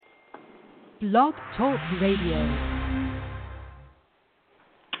Blog Talk Radio.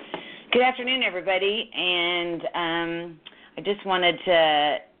 Good afternoon, everybody, and I just wanted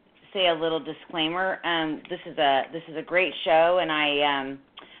to say a little disclaimer. This is a great show, and I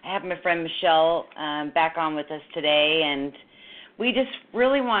have my friend Michelle back on with us today, and we just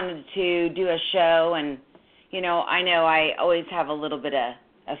really wanted to do a show. And I know I always have a little bit of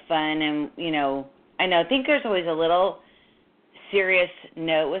fun, and I think there's always a little serious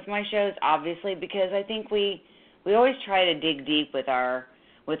note with my shows, obviously, because I think we always try to dig deep with our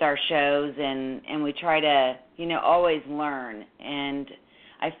shows, and we try to always learn, and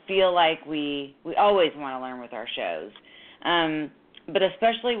I feel like we always want to learn with our shows, but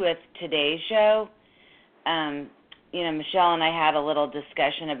especially with today's show, Michelle and I had a little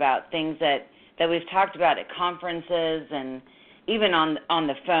discussion about things that we've talked about at conferences and even on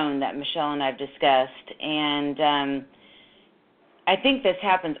the phone that Michelle and I have discussed, and I think this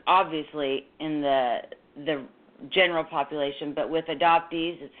happens obviously in the general population, but with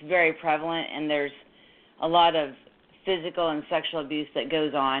adoptees it's very prevalent, and there's a lot of physical and sexual abuse that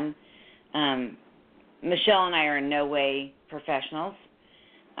goes on. Michelle and I are in no way professionals,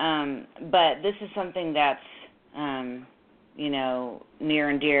 but this is something that's near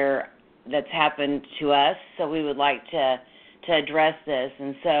and dear that's happened to us, so we would like to address this.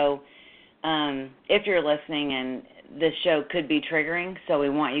 And so if you're listening, and this show could be triggering, so we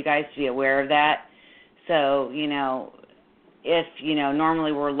want you guys to be aware of that. So, if,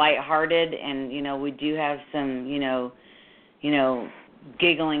 normally we're lighthearted and, we do have some,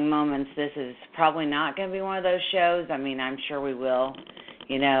 giggling moments, this is probably not going to be one of those shows. I mean, I'm sure we will,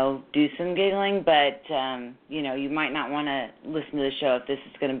 do some giggling, but, you might not want to listen to the show if this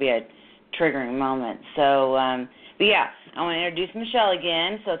is going to be a triggering moment. So, but yeah, I want to introduce Michelle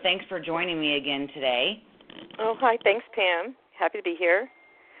again. So thanks for joining me again today. Oh, hi. Thanks, Pam. Happy to be here.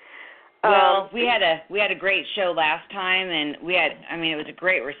 Well, we had a great show last time, and it was a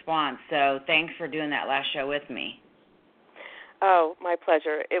great response. So thanks for doing that last show with me. Oh, my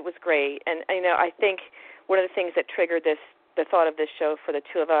pleasure. It was great. And, I think one of the things that triggered the thought of this show for the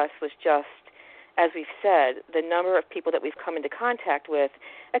two of us was just, as we've said, the number of people that we've come into contact with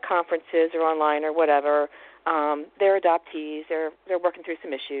at conferences or online or whatever. They're adoptees. They're working through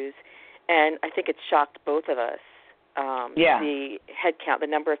some issues. And I think it's shocked both of us, the head count, the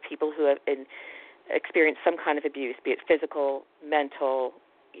number of people who have experienced some kind of abuse, be it physical, mental,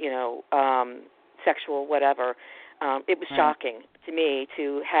 sexual, whatever. It was shocking to me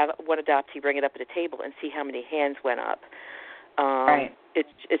to have one adoptee bring it up at a table and see how many hands went up.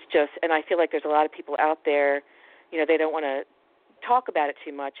 It's just, and I feel like there's a lot of people out there, they don't want to talk about it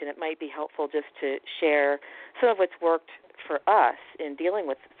too much, and it might be helpful just to share some of what's worked for us in dealing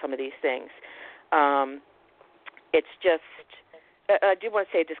with some of these things. It's just, I do want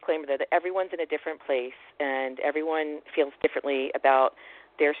to say a disclaimer that everyone's in a different place, and everyone feels differently about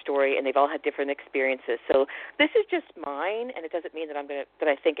their story, and they've all had different experiences. So this is just mine, and it doesn't mean that that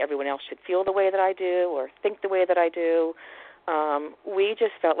I think everyone else should feel the way that I do or think the way that I do. We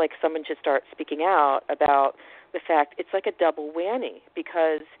just felt like someone should start speaking out about the fact it's like a double whammy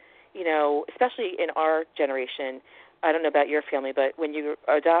because, especially in our generation, I don't know about your family, but when you're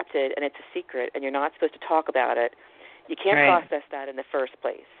adopted and it's a secret and you're not supposed to talk about it, you can't process that in the first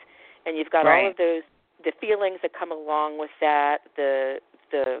place. And you've got all of those, the feelings that come along with that, the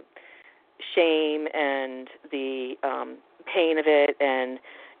shame and the pain of it, and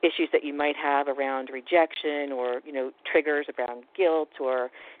issues that you might have around rejection or, triggers around guilt or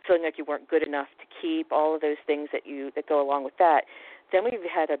feeling like you weren't good enough to keep, all of those things that go along with that. Then we've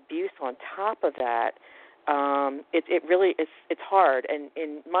had abuse on top of that. It really it's hard. And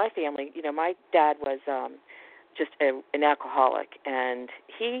in my family, my dad was just an alcoholic, and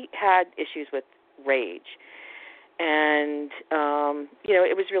he had issues with rage. And,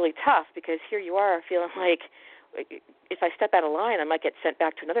 it was really tough because here you are feeling like if I step out of line, I might get sent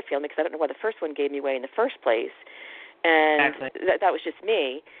back to another family because I don't know why the first one gave me away in the first place. And that was just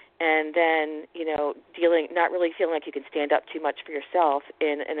me. And then, not really feeling like you can stand up too much for yourself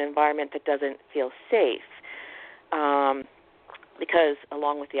in an environment that doesn't feel safe. Because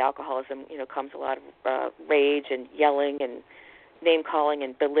along with the alcoholism, comes a lot of rage and yelling and name-calling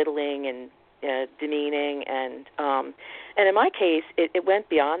and belittling and demeaning. And in my case, it went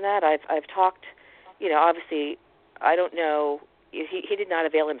beyond that. I've talked, obviously, I don't know, he did not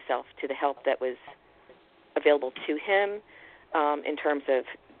avail himself to the help that was available to him in terms of,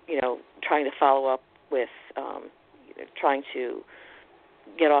 trying to follow up with trying to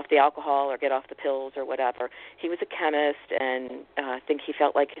get off the alcohol or get off the pills or whatever. He was a chemist, and I think he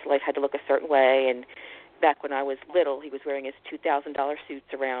felt like his life had to look a certain way, and back when I was little, he was wearing his $2,000 suits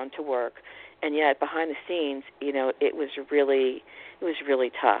around to work, and yet behind the scenes, it was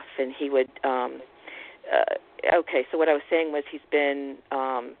really tough. And he would, okay, so what I was saying was he's been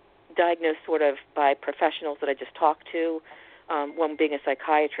diagnosed sort of by professionals that I just talked to, one being a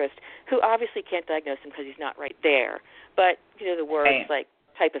psychiatrist, who obviously can't diagnose him because he's not right there. But, the words like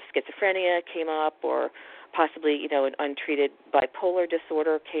type of schizophrenia came up, or possibly, an untreated bipolar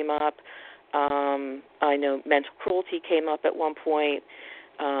disorder came up. I know mental cruelty came up at one point,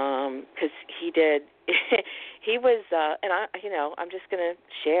 because he did, he was, and I'm just going to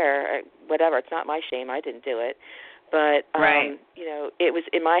share, whatever, it's not my shame, I didn't do it. But, it was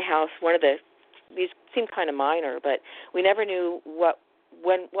in my house, these seemed kind of minor, but we never knew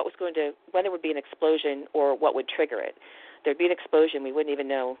when there would be an explosion or what would trigger it. There'd be an explosion, we wouldn't even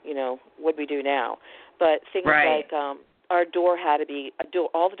know, what we do now. But things like our door had to be,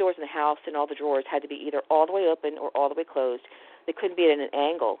 all the doors in the house and all the drawers had to be either all the way open or all the way closed. They couldn't be at an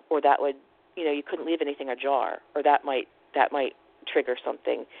angle, or that would, you couldn't leave anything ajar, or that might trigger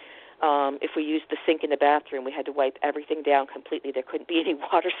something. If we used the sink in the bathroom, we had to wipe everything down completely. There couldn't be any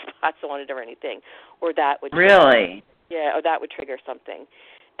water spots on it or anything, or that would really, or that would trigger something.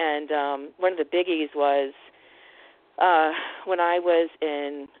 And one of the biggies was when I was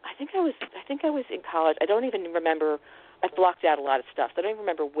in, I think I was in college. I don't even remember. I blocked out a lot of stuff. So I don't even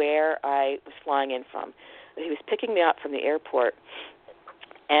remember where I was flying in from. He was picking me up from the airport,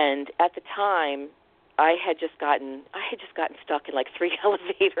 and at the time, I had just gotten stuck in like 3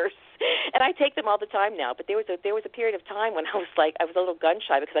 elevators, and I take them all the time now. But there was a period of time when I was a little gun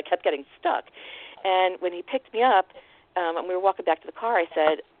shy because I kept getting stuck. And when he picked me up, and we were walking back to the car, I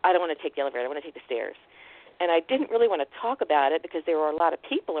said, I don't want to take the elevator. I want to take the stairs. And I didn't really want to talk about it because there were a lot of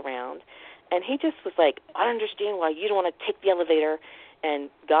people around. And he just was like, I don't understand why you don't want to take the elevator,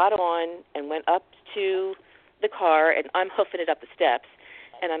 and got on and went up to the car, and I'm hoofing it up the steps,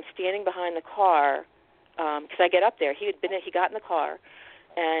 and I'm standing behind the car because I get up there. He got in the car,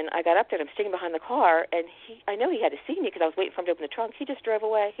 and I got up there, and I'm standing behind the car, and I know he had to see me because I was waiting for him to open the trunk. He just drove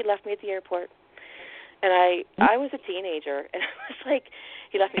away. He left me at the airport. And I was a teenager, and I was like,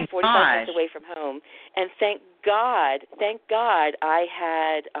 he left me 45 minutes away from home. And thank God I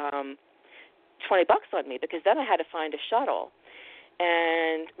had $20 on me, because then I had to find a shuttle.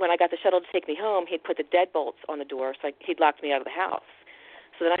 And when I got the shuttle to take me home, he'd put the deadbolts on the door, so he'd locked me out of the house.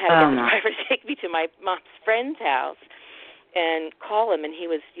 So then I had to get the driver to take me to my mom's friend's house and call him, and he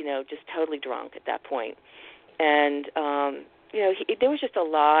was, just totally drunk at that point. And, there was just a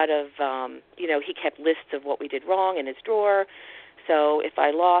lot of, he kept lists of what we did wrong in his drawer. So if I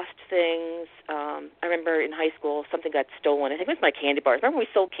lost things, I remember in high school something got stolen. I think it was my candy bars. Remember we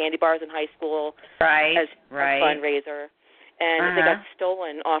sold candy bars in high school as a fundraiser? And they got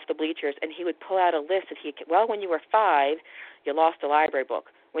stolen off the bleachers, and he would pull out a list that when you were 5, you lost a library book.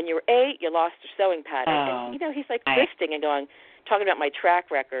 When you were 8, you lost a sewing pattern. And, he's like listing and talking about my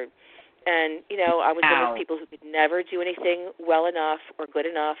track record. And, I was one of those people who could never do anything well enough or good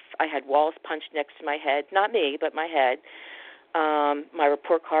enough. I had walls punched next to my head. Not me, but my head. My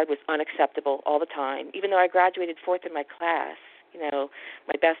report card was unacceptable all the time. Even though I graduated 4th in my class,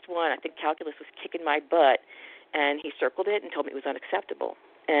 my best one, I think calculus was kicking my butt. And he circled it and told me it was unacceptable.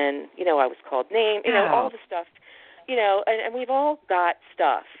 And, I was called names, all the stuff, and we've all got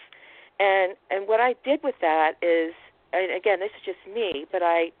stuff. And what I did with that is, and again, this is just me, but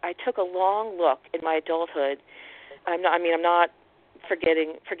I took a long look in my adulthood. I'm not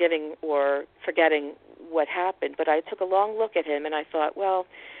forgiving or forgetting what happened, but I took a long look at him, and I thought, well,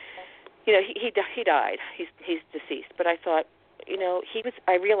 he died. He's deceased. But I thought,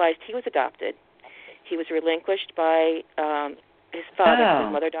 I realized he was adopted. He was relinquished by his father.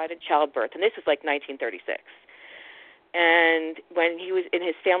 His mother died in childbirth, and this was like 1936. And when he was in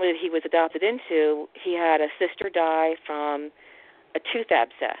his family that he was adopted into, he had a sister die from a tooth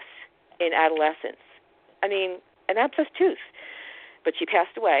abscess in adolescence. An abscess tooth. But she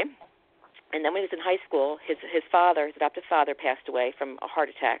passed away. And then when he was in high school, his adoptive father, passed away from a heart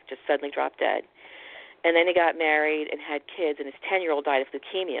attack, just suddenly dropped dead. And then he got married and had kids, and his 10-year-old died of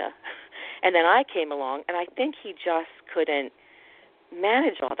leukemia. And then I came along, and I think he just couldn't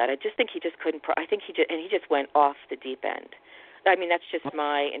manage all that. I just think he just couldn't. He just went off the deep end. That's just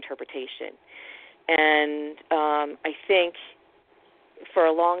my interpretation. And I think for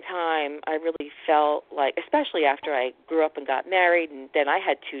a long time, I really felt like, especially after I grew up and got married, and then I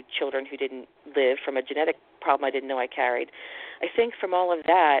had 2 children who didn't live from a genetic problem I didn't know I carried. I think from all of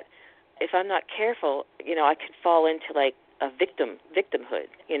that, if I'm not careful, I could fall into like a victimhood,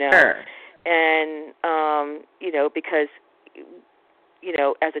 Sure. And, because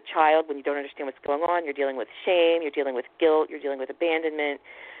as a child, when you don't understand what's going on, you're dealing with shame, you're dealing with guilt, you're dealing with abandonment,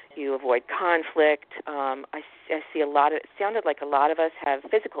 you avoid conflict. I see a lot of, it sounded like a lot of us have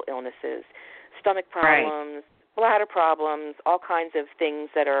physical illnesses, stomach problems, bladder problems, all kinds of things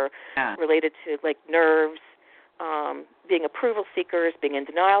that are related to like nerves, being approval seekers, being in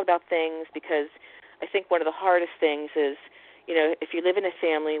denial about things, because I think one of the hardest things is, if you live in a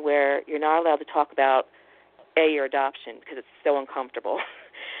family where you're not allowed to talk about, A, your adoption, because it's so uncomfortable,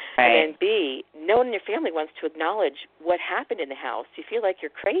 and then B, no one in your family wants to acknowledge what happened in the house. You feel like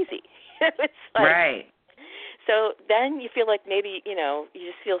you're crazy. It's like, so then you feel like maybe, you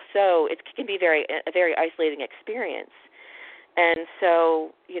just feel so, it can be a very isolating experience. And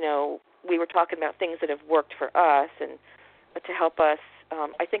so, we were talking about things that have worked for us, and to help us,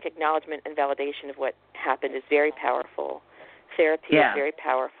 I think acknowledgement and validation of what happened is very powerful. Therapy is very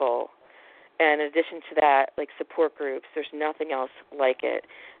powerful. And in addition to that, like support groups, there's nothing else like it,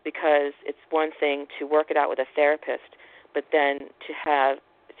 because it's one thing to work it out with a therapist, but then to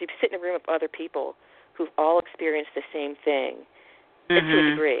sit in a room of other people who've all experienced the same thing, and to a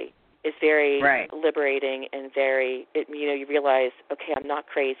degree, is very liberating and you realize, okay, I'm not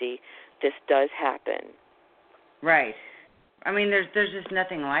crazy. This does happen. Right. I mean, there's just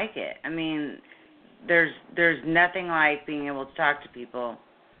nothing like it. I mean, there's nothing like being able to talk to people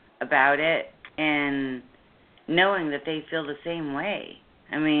about it and knowing that they feel the same way.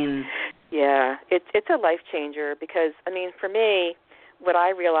 I mean, yeah, it's a life changer, because I mean, for me, what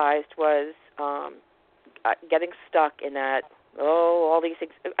I realized was getting stuck in that, all these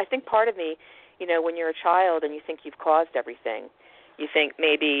things. I think part of me, when you're a child and you think you've caused everything, you think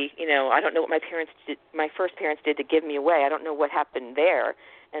maybe, I don't know what my first parents did to give me away. I don't know what happened there.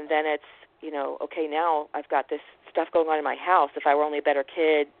 And then it's, okay, now I've got this stuff going on in my house. If I were only a better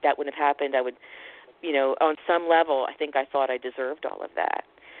kid, that wouldn't have happened. I would, on some level, I think I thought I deserved all of that.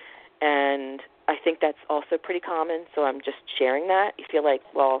 And I think that's also pretty common, so I'm just sharing that. You feel like,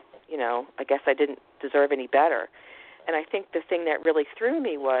 well, I guess I didn't deserve any better. And I think the thing that really threw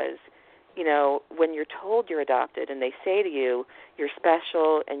me was, when you're told you're adopted and they say to you, you're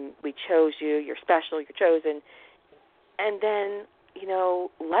special and we chose you, you're special, you're chosen, and then,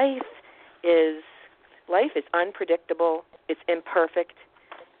 life is unpredictable, it's imperfect,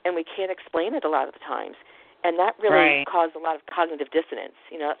 and we can't explain it a lot of the times. And that really caused a lot of cognitive dissonance.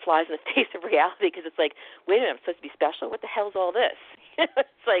 It flies in the face of reality, because it's like, wait a minute, I'm supposed to be special? What the hell's all this?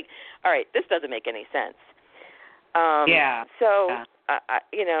 It's like, all right, this doesn't make any sense.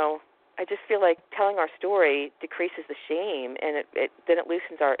 I just feel like telling our story decreases the shame, and then it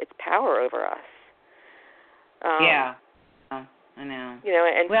loosens its power over us. I know.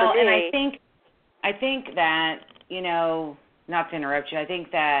 And well, for me, and I think that, not to interrupt you, I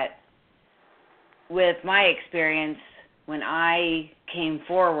think that with my experience, when I came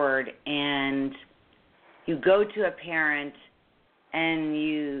forward and you go to a parent and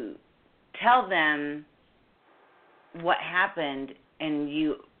you tell them what happened, and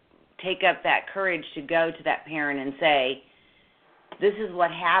you take up that courage to go to that parent and say, this is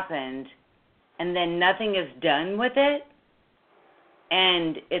what happened, and then nothing is done with it,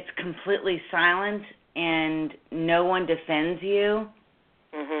 and it's completely silent and no one defends you,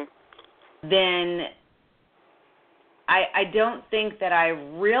 then I don't think that I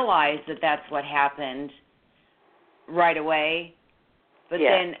realized that that's what happened right away. But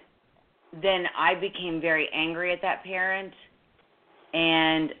then I became very angry at that parent,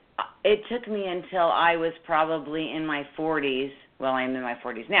 and it took me until I was probably in my 40s. Well, I'm in my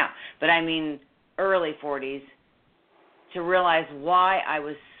 40s now, but I mean early 40s, to realize why I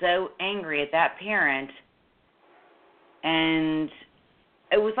was so angry at that parent. And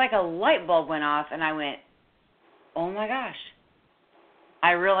it was like a light bulb went off, and I went, oh my gosh.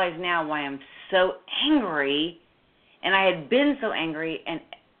 I realize now why I'm so angry, and I had been so angry, and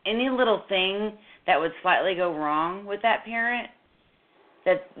any little thing that would slightly go wrong with that parent,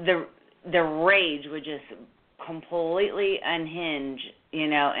 that the rage would just completely unhinge,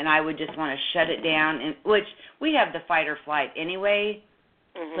 and I would just want to shut it down, and which we have the fight or flight anyway,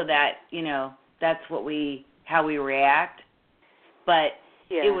 so that, that's how we react. But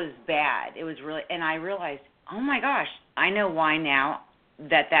it was bad. It was really, and I realized, oh my gosh, I know why now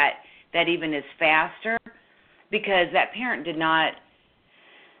that even is faster, because that parent did not,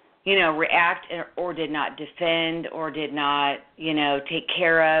 react or did not defend or did not, take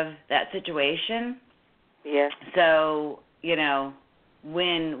care of that situation. Yeah. So,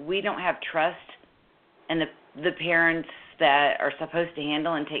 when we don't have trust, and the parents that are supposed to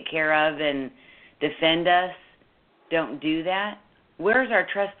handle and take care of and defend us don't do that, where's our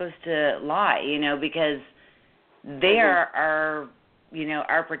trust supposed to lie? Because they are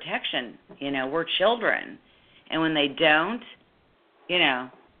our protection. We're children. And when they don't,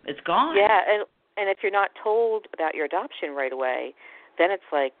 it's gone. Yeah, and if you're not told about your adoption right away, then it's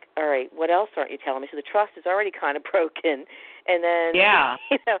like, all right, what else aren't you telling me? So the trust is already kind of broken. And then,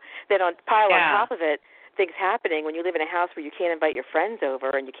 then on top of it, things happening when you live in a house where you can't invite your friends over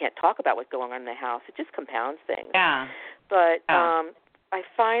and you can't talk about what's going on in the house. It just compounds things. Yeah. But I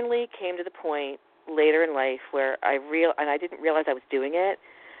finally came to the point later in life where I didn't realize I was doing it.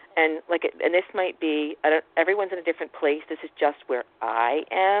 And and this might be, everyone's in a different place. This is just where I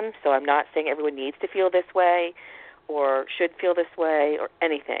am. So I'm not saying everyone needs to feel this way or should feel this way or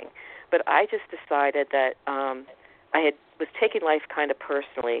anything. But I just decided that I was taking life kind of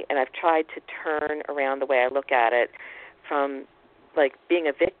personally, and I've tried to turn around the way I look at it from like being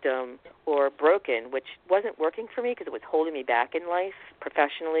a victim or broken, which wasn't working for me because it was holding me back in life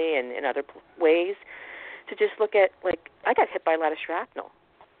professionally and in other ways, to just look at, like, I got hit by a lot of shrapnel.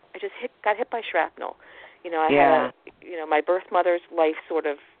 I just got hit by shrapnel. I had my birth mother's life sort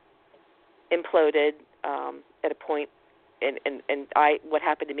of imploded at a point, and what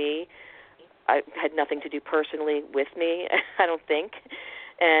happened to me, I had nothing to do personally with me, I don't think.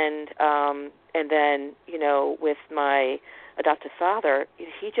 And then, with my adoptive father,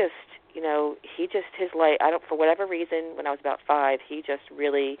 he just his life, for whatever reason, when I was about 5, he just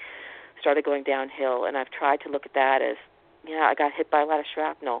really started going downhill. And I've tried to look at that as, I got hit by a lot of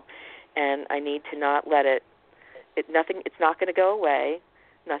shrapnel, and I need to not let it's not going to go away.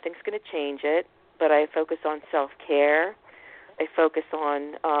 Nothing's going to change it, but I focus on self-care. I focus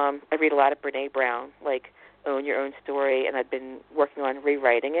on, I read a lot of Brené Brown, like Own Your Own Story, and I've been working on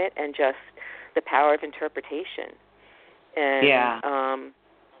rewriting it and just the power of interpretation. And,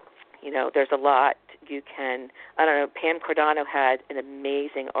 there's a lot you can, Pam Kroskie had an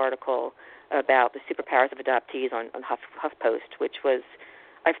amazing article about the superpowers of adoptees on HuffPost, which was,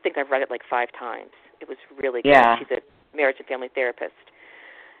 I think I've read it like 5 times. It was really good. She's a marriage and family therapist.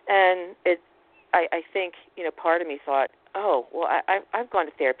 And I think, part of me thought, oh, well, I've gone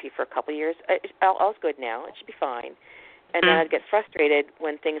to therapy for a couple of years. All's good now. It should be fine. And then I'd get frustrated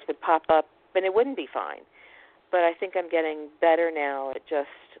when things would pop up and it wouldn't be fine. But I think I'm getting better now at just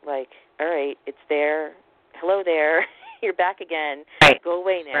like, all right, it's there. Hello there. You're back again. Right. Go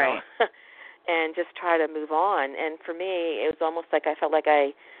away now. Right. And just try to move on. And for me, it was almost like I felt like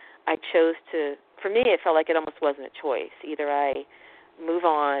I chose to, for me, it felt like it almost wasn't a choice. Either I move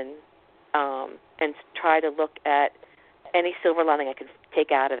on and try to look at any silver lining I could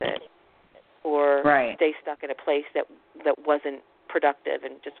take out of it, or stay stuck in a place that wasn't productive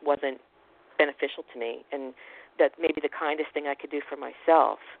and just wasn't beneficial to me, and that maybe the kindest thing I could do for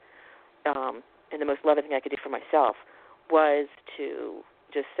myself, and the most loving thing I could do for myself, was to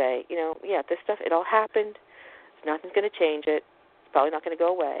just say, this stuff, it all happened. Nothing's going to change it. It's probably not going to go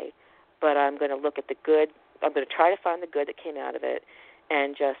away, but I'm going to look at the good. I'm going to try to find the good that came out of it,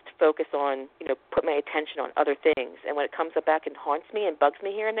 and just focus on, put my attention on other things. And when it comes back and haunts me and bugs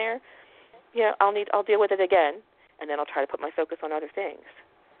me here and there, I'll deal with it again, and then I'll try to put my focus on other things.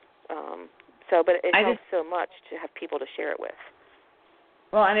 But it helps so much to have people to share it with.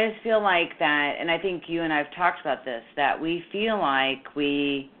 Well, I just feel like that, and I think you and I have talked about this, that we feel like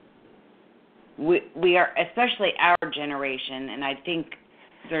we are, especially our generation, and I think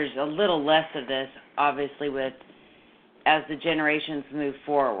there's a little less of this, obviously, as the generations move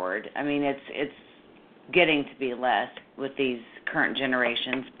forward. I mean, it's getting to be less with these current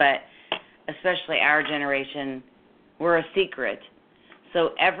generations, but especially our generation, we're a secret.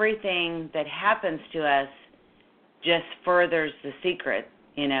 So everything that happens to us just furthers the secret,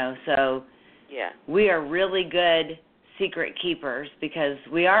 So we are really good secret keepers because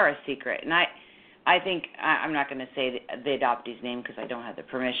we are a secret. And I think, I'm not going to say the adoptee's name because I don't have the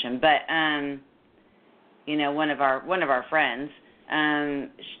permission, but one of our friends,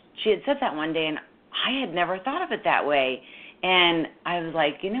 she had said that one day, and I had never thought of it that way. And I was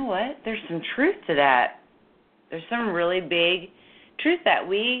like, you know what? There's some truth to that. There's some really big truth that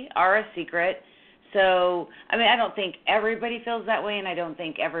we are a secret. So, I mean, I don't think everybody feels that way, and I don't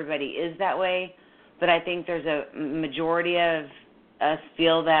think everybody is that way, but I think there's a majority of us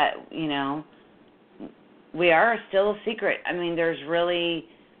feel that, we are still a secret. I mean, there's really,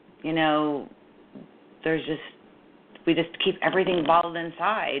 we just keep everything bottled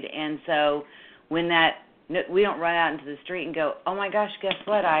inside. And so when we don't run out into the street and go, oh my gosh, guess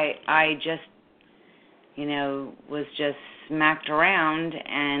what? I just, was just smacked around,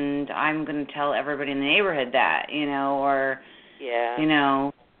 and I'm going to tell everybody in the neighborhood that, I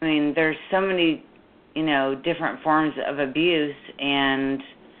mean, there's so many, different forms of abuse, and,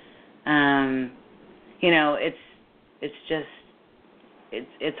 it's just,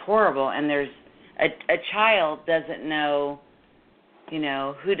 it's horrible, and there's a child doesn't know,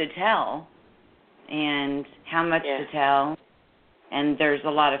 who to tell and how much to tell, and there's a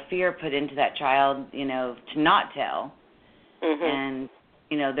lot of fear put into that child, to not tell, and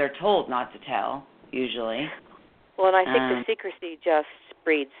they're told not to tell usually. Well, and I think the secrecy just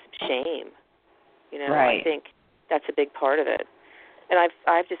breeds shame. Right. I think that's a big part of it. And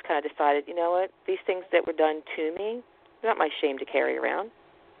I've just kind of decided, you know what, these things that were done to me, they're not my shame to carry around.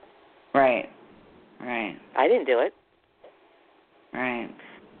 Right. I didn't do it. Right.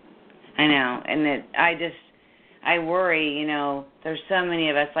 I know, and I worry, there's so many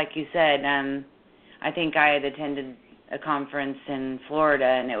of us, like you said, I think I had attended a conference in Florida,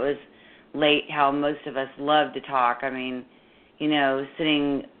 and it was late, how most of us love to talk. I mean,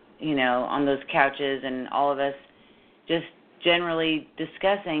 sitting, on those couches and all of us just generally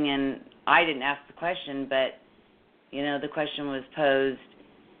discussing, and I didn't ask the question, but, the question was posed,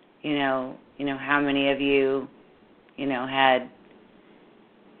 how many of you, had,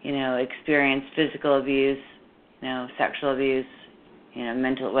 experienced physical abuse, sexual abuse,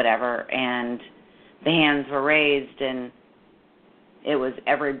 mental, whatever, and the hands were raised, and it was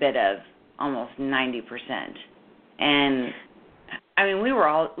every bit of almost 90%. And I mean, we were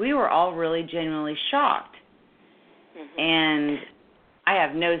all really genuinely shocked. And I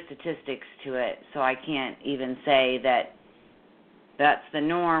have no statistics to it, so I can't even say that that's the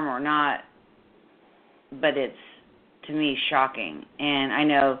norm or not, but it's, to me, shocking. And I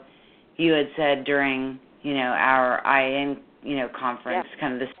know you had said during, our IN, conference,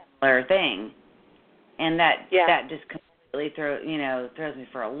 kind of the similar thing, and that just completely throws me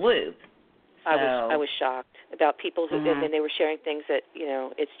for a loop. So, I was shocked about people who, and they were sharing things that,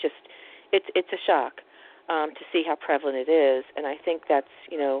 it's just, it's a shock to see how prevalent it is. And I think that's,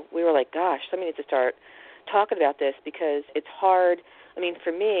 we were like, gosh, somebody needs to start talking about this, because it's hard. I mean,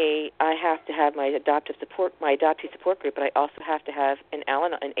 for me, I have to have my adoptee support group, but I also have to have an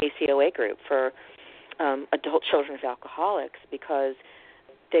ACOA group for adult children of alcoholics, because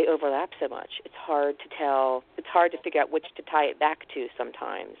they overlap so much. It's hard to tell. It's hard to figure out which to tie it back to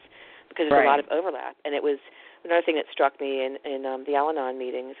sometimes, because there's a lot of overlap. And it was another thing that struck me in the Al-Anon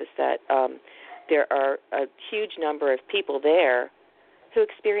meetings is that there are a huge number of people there who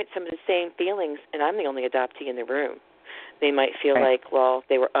experience some of the same feelings, and I'm the only adoptee in the room. They might feel like, well,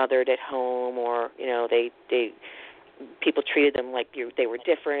 they were othered at home, or they people treated them like they were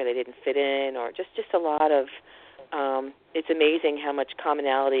different, or they didn't fit in, or just a lot of. It's amazing how much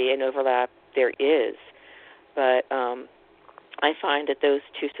commonality and overlap there is, but I find that those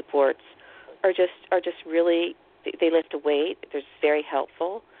two supports are just really, they lift a weight. They're very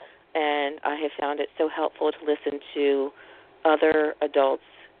helpful, and I have found it so helpful to listen to other adults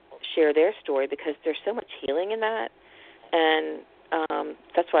share their story, because there's so much healing in that. And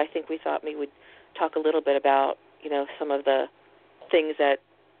that's why I think we thought we would talk a little bit about, some of the things that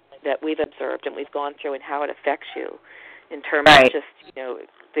we've observed and we've gone through, and how it affects you in terms of just,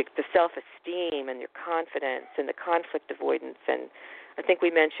 the self-esteem and your confidence and the conflict avoidance. And I think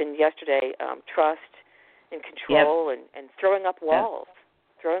we mentioned yesterday trust and control and throwing up walls.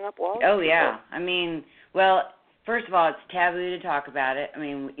 Throwing up walls. Oh, yeah. I mean, well, first of all, it's taboo to talk about it. I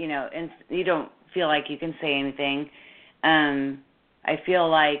mean, and you don't feel like you can say anything. I feel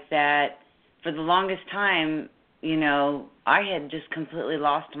like that for the longest time, I had just completely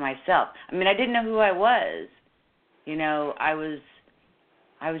lost myself. I mean, I didn't know who I was.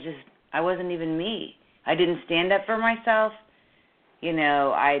 I wasn't even me. I didn't stand up for myself.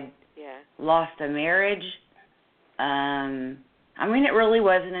 I lost a marriage. I mean, it really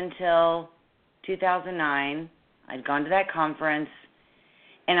wasn't until 2009. I'd gone to that conference,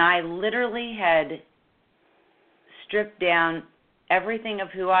 and I literally had stripped down everything of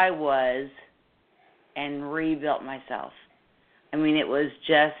who I was and rebuilt myself. I mean, it was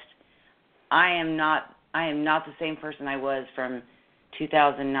just, I am not the same person I was from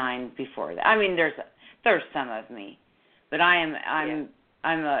 2009 before that. I mean, there's some of me, but I'm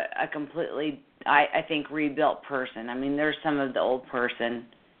a completely, I think, rebuilt person. I mean, there's some of the old person,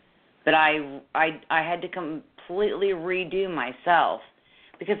 but I had to completely redo myself,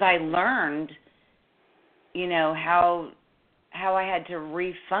 because I learned, how I had to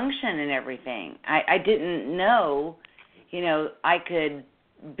refunction and everything. I didn't know, I could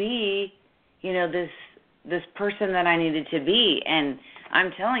be, this person that I needed to be. And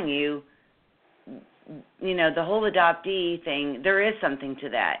I'm telling you, the whole adoptee thing, there is something to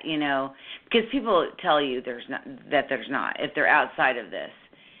that, because people tell you there's not, if they're outside of this.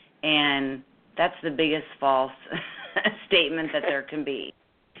 And that's the biggest false statement that there can be.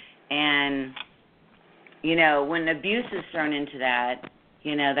 And, when abuse is thrown into that,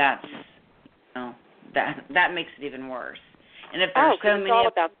 that's that makes it even worse. And if there's so many, it's all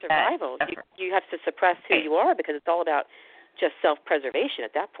about survival. You have to suppress who you are because it's all about just self-preservation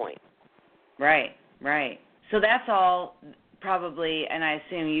at that point. Right. So that's all probably, and I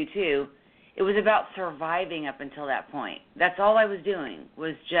assume you too. It was about surviving up until that point. That's all I was doing,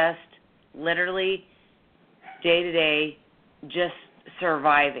 was just literally day to day, just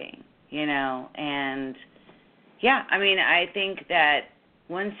surviving, and yeah, I mean, I think that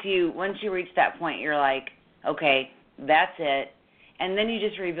once you reach that point, you're like, okay, that's it, and then you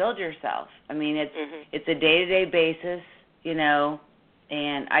just rebuild yourself. I mean, it's a day-to-day basis,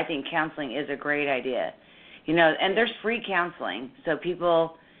 and I think counseling is a great idea, and there's free counseling, so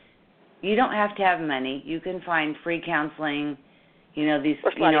people, you don't have to have money. You can find free counseling, these,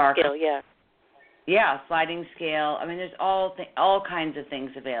 or sliding scale, yeah, sliding scale. I mean, there's all kinds of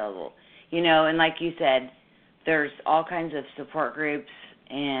things available, and like you said, there's all kinds of support groups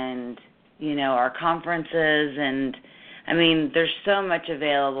and, our conferences, and, I mean, there's so much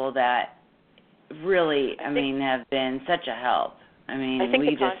available that really, I mean, have been such a help. I mean, I think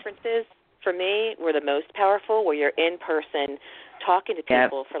the conferences, for me, were the most powerful, where you're in person talking to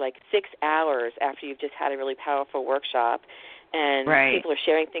people for like 6 hours after you've just had a really powerful workshop, and people are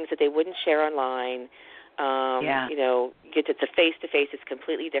sharing things that they wouldn't share online. It's a face-to-face. It's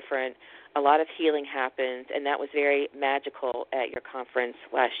completely different. A lot of healing happens, and that was very magical at your conference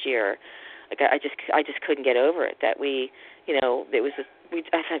last year. Like I just couldn't get over it. That I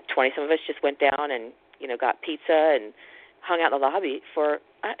think 20 some of us just went down and got pizza and hung out in the lobby for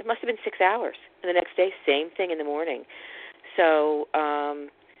it must have been 6 hours. And the next day, same thing in the morning. So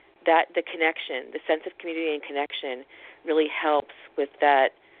that the connection, the sense of community and connection, really helps with that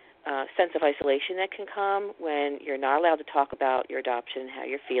sense of isolation that can come when you're not allowed to talk about your adoption, how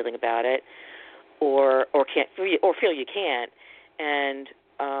you're feeling about it, or feel you can't, and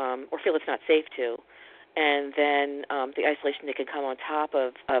or feel it's not safe to. And then the isolation that can come on top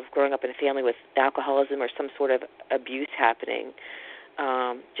of growing up in a family with alcoholism or some sort of abuse happening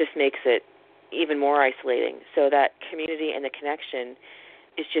just makes it even more isolating. So that community and the connection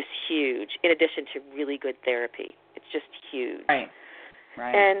is just huge, in addition to really good therapy. It's just huge.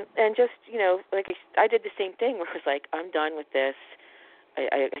 Right. And just, like I did the same thing where it was like, I'm done with this.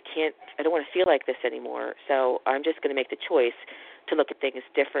 I don't want to feel like this anymore. So I'm just going to make the choice to look at things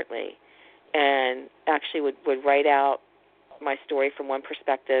differently. And actually would write out my story from one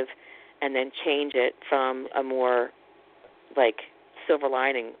perspective and then change it from a more like silver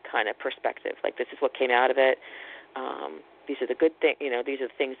lining kind of perspective. Like, this is what came out of it. These are the good things, these are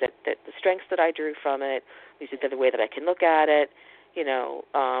the things that the strengths that I drew from it. These are the way that I can look at it.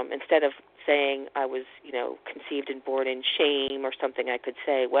 Instead of saying I was, conceived and born in shame or something, I could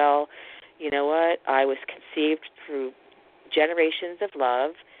say, well, you know what? I was conceived through generations of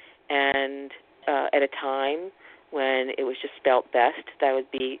love, and at a time when it was just felt best that I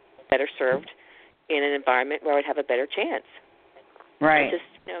would be better served in an environment where I would have a better chance. Right.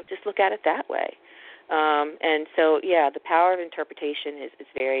 And just look at it that way. And so, the power of interpretation is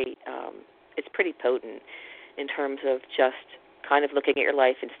very, it's pretty potent in terms of just kind of looking at your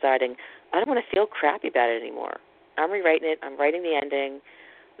life and deciding, I don't want to feel crappy about it anymore. I'm rewriting it. I'm writing the ending.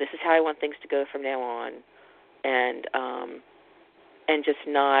 This is how I want things to go from now on. And just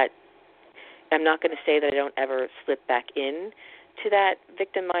not, I'm not going to say that I don't ever slip back in to that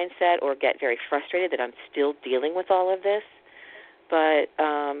victim mindset or get very frustrated that I'm still dealing with all of this. But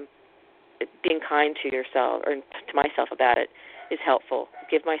being kind to yourself or to myself about it is helpful.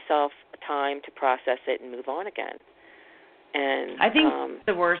 Give myself time to process it and move on again. And I think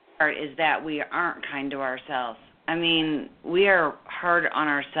the worst part is that we aren't kind to ourselves. I mean, we are hard on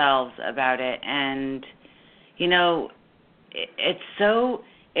ourselves about it, and it's so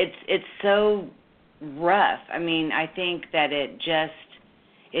rough. I mean, I think that it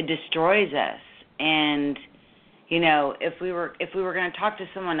destroys us. And if we were going to talk to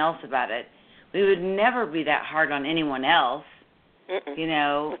someone else about it, we would never be that hard on anyone else.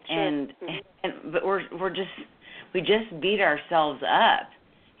 And but we just beat ourselves up,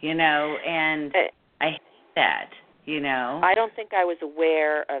 and I hate that, I don't think I was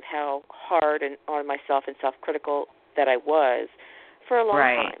aware of how hard and on myself and self-critical that I was for a long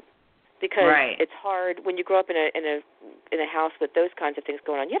time, because it's hard when you grow up in a house with those kinds of things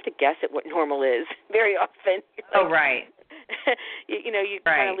going on. You have to guess at what normal is very often. You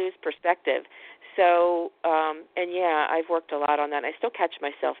kind of lose perspective. So, I've worked a lot on that. And I still catch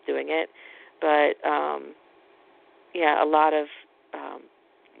myself doing it, but a lot of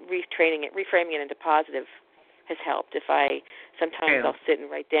reframing it into positive has helped. Sometimes I'll sit and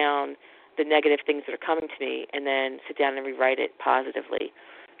write down the negative things that are coming to me and then sit down and rewrite it positively.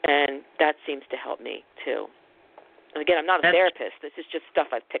 And that seems to help me, too. And, again, I'm not a therapist. This is just stuff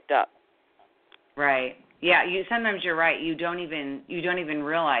I've picked up. Right. Yeah, sometimes you're right. You don't even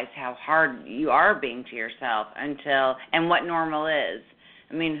realize how hard you are being to yourself and what normal is.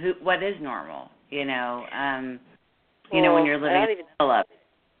 I mean, what is normal, when you're living up.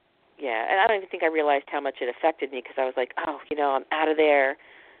 Yeah, and I don't even think I realized how much it affected me because I was like, I'm out of there.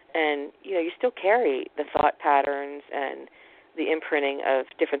 And, you still carry the thought patterns and the imprinting of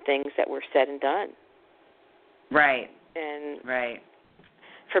different things that were said and done. Right. And right.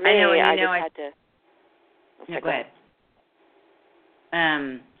 For me, I just had to... No, go ahead.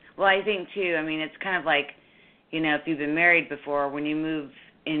 Well, I think, too, I mean, it's kind of like, if you've been married before, when you move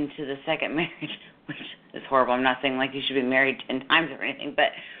into the second marriage, which is horrible. I'm not saying, like, you should be married 10 times or anything,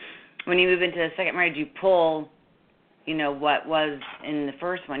 but when you move into the second marriage, you pull, what was in the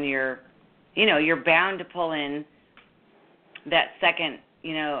first one. You're bound to pull in that second,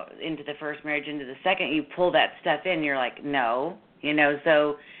 into the first marriage, into the second. You pull that stuff in, you're like, no,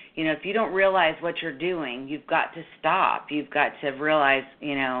 so... if you don't realize what you're doing, you've got to stop. You've got to realize,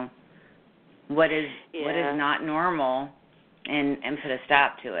 what is not normal, and put a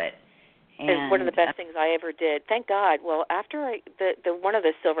stop to it. And one of the best things I ever did, thank God. Well, after the one of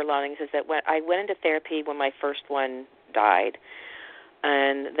the silver linings is that when I went into therapy when my first one died,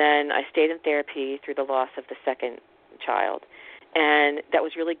 and then I stayed in therapy through the loss of the second child, and that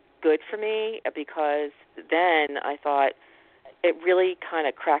was really good for me because then I thought. It really kind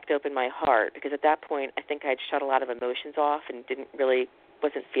of cracked open my heart because at that point I think I'd shut a lot of emotions off and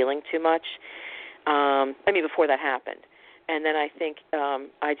wasn't feeling too much. Before that happened. And then I think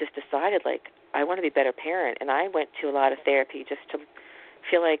I just decided, like, I want to be a better parent. And I went to a lot of therapy just to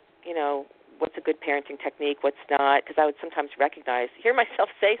feel like, what's a good parenting technique, what's not, because I would sometimes hear myself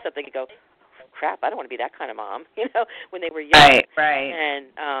say something and go, crap, I don't want to be that kind of mom, when they were young. Right. And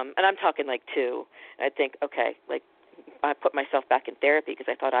I'm talking like 2. And I think, okay, like, I put myself back in therapy because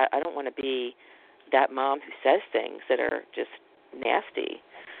I thought I don't want to be that mom who says things that are just nasty.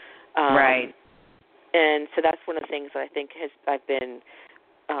 Right. And so that's one of the things that I think it's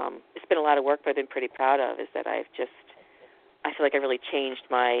been a lot of work, but I've been pretty proud of, is that I feel like I really changed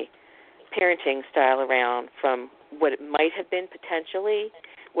my parenting style around from what it might have been potentially,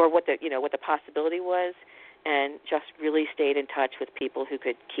 or what the possibility was, and just really stayed in touch with people who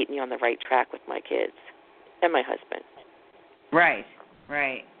could keep me on the right track with my kids and my husband. Right.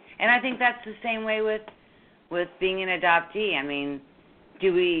 And I think that's the same way with being an adoptee. I mean,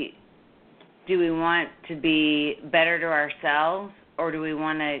 do we want to be better to ourselves, or do we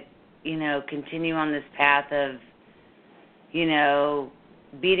want to, continue on this path of,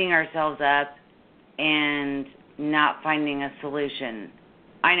 beating ourselves up and not finding a solution?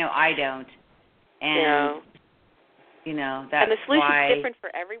 I know I don't. And that's and the solution why... is different for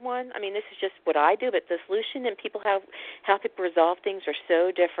everyone. I mean, this is just what I do, but the solution and how people resolve things are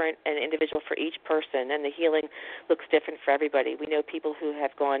so different and individual for each person, and the healing looks different for everybody. We know people who have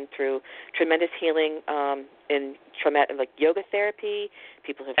gone through tremendous healing in like yoga therapy.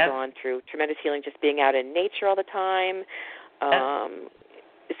 People have gone through tremendous healing just being out in nature all the time.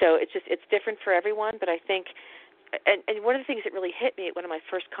 So it's different for everyone, but I think... And one of the things that really hit me at one of my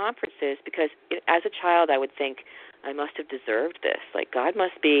first conferences, because as a child I would think, I must have deserved this. Like, God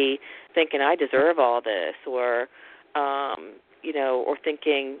must be thinking I deserve all this, or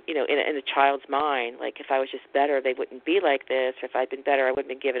thinking, in a child's mind, like, if I was just better, they wouldn't be like this, or if I'd been better, I wouldn't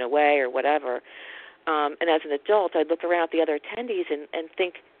have been given away, or whatever. And as an adult, I'd look around at the other attendees and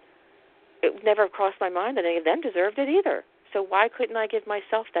think, it never crossed my mind that any of them deserved it either. So why couldn't I give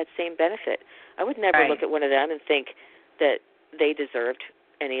myself that same benefit? I would never look at one of them and think that they deserved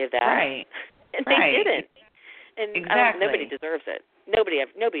any of that. Right. And they didn't. And exactly. Nobody deserves it.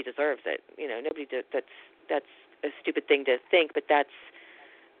 Nobody deserves it. That's a stupid thing to think, but that's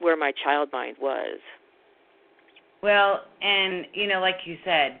where my child mind was. Well, and like you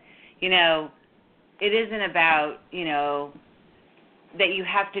said, it isn't about that you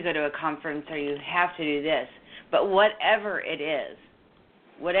have to go to a conference or you have to do this. But whatever it is,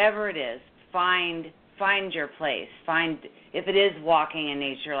 find your place. Find, if it is walking in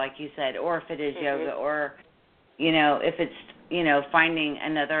nature, like you said, or if it is yoga, or, if it's, finding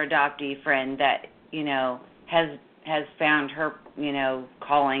another adoptee friend that, has found her,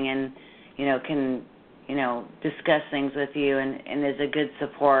 calling and, can, discuss things with you and is a good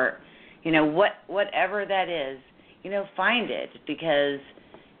support. Whatever that is, find it, because,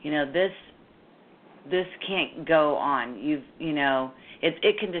 this can't go on.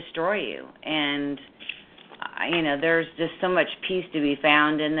 It can destroy you. And there's just so much peace to be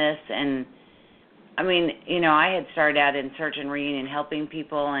found in this. And I mean, I had started out in Search and Reunion helping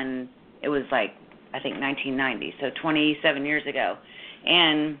people, and it was like, I think 1990, so 27 years ago.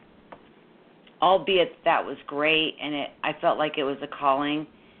 And albeit that was great, and I felt like it was a calling,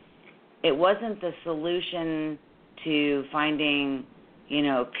 it wasn't the solution to finding,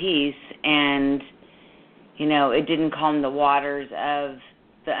 peace, and, it didn't calm the waters of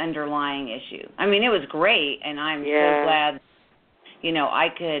the underlying issue. I mean, it was great, and I'm so glad, I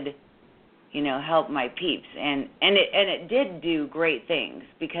could, help my peeps, and it did do great things,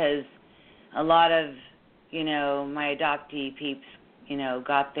 because a lot of, my adoptee peeps,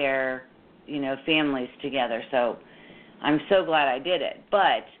 got their, families together. So I'm so glad I did it.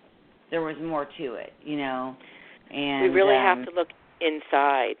 But there was more to it, And we really have to look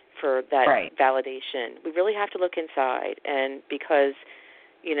inside for that validation. We really have to look inside, and because,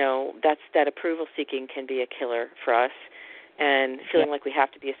 that approval seeking can be a killer for us, and feeling like we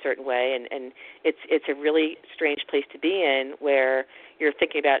have to be a certain way, and it's a really strange place to be in, where you're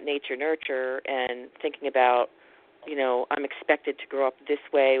thinking about nature nurture and thinking about, I'm expected to grow up this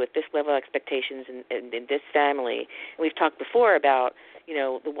way with this level of expectations in this family. And we've talked before about,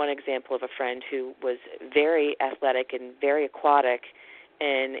 the one example of a friend who was very athletic and very aquatic,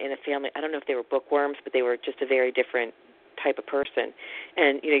 and in a family, I don't know if they were bookworms, but they were just a very different type of person.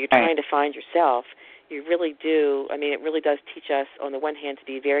 And, you're trying to find yourself. You really do. I mean, it really does teach us, on the one hand, to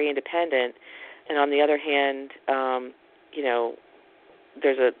be very independent, and on the other hand,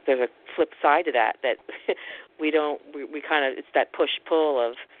 there's a flip side to that we kind of, it's that push-pull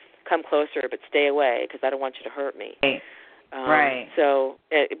of come closer but stay away because I don't want you to hurt me. Right. So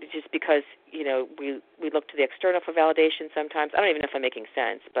just because, we look to the external for validation sometimes. I don't even know if I'm making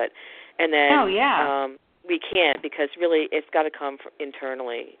sense, and then we can't, because really it's got to come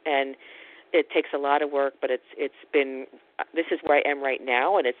internally, and it takes a lot of work, but it's been, this is where I am right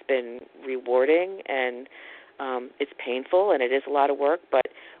now, and it's been rewarding, and it's painful, and it is a lot of work, but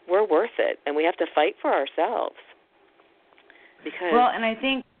we're worth it, and we have to fight for ourselves. Well, and I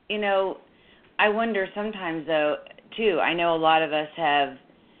think, I wonder sometimes, though, too, I know a lot of us have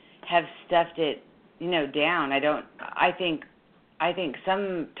stuffed it, down. I think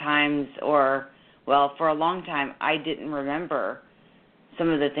sometimes, for a long time, I didn't remember some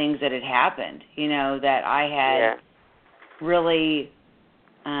of the things that had happened, that I had really,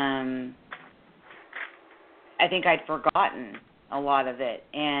 I think I'd forgotten a lot of it,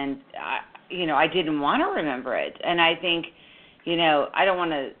 and, I didn't want to remember it. And I think,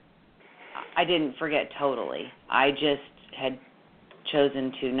 I didn't forget totally. I just had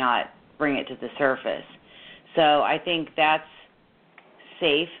chosen to not bring it to the surface. So I think that's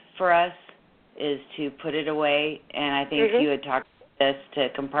safe for us, is to put it away, and I think you had talked about this, to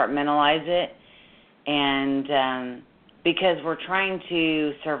compartmentalize it, and because we're trying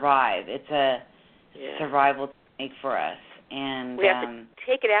to survive. It's a survival technique for us. And we have to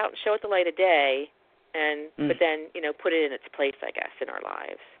take it out and show it the light of day, but then, put it in its place, I guess, in our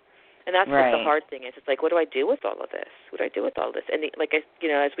lives. And that's what the hard thing is. It's like, what do I do with all of this? What do I do with all of this? And,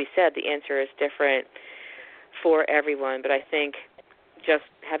 as we said, the answer is different for everyone. But I think just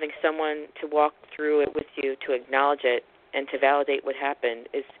having someone to walk through it with you, to acknowledge it, and to validate what happened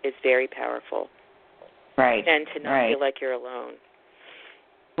is very powerful. Right. And to not feel like you're alone.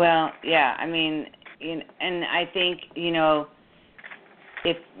 Well, yeah, I mean, and I think,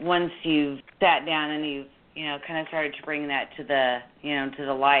 if once you've sat down and you've, kind of started to bring that to the, to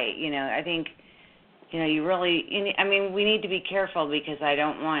the light, I think, you really, we need to be careful, because I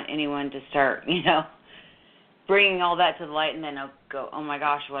don't want anyone to start, bringing all that to the light and then go, oh my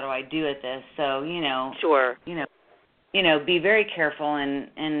gosh, what do I do with this? So, Sure. Be very careful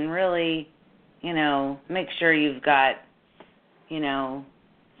and really, make sure you've got,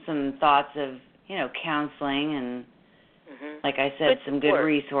 some thoughts of, counseling and, like I said, some good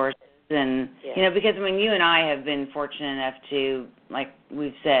resources. And, because you and I have been fortunate enough to, like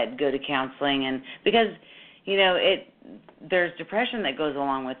we've said, go to counseling, and because, there's depression that goes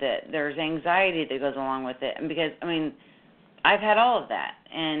along with it. There's anxiety that goes along with it. And because, I've had all of that,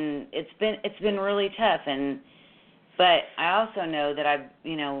 and it's been really tough. But I also know that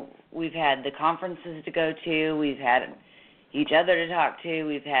we've had the conferences to go to, we've had each other to talk to,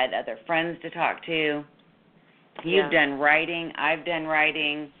 we've had other friends to talk to. You've done writing, I've done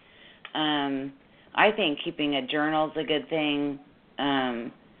writing. I think keeping a journal is a good thing.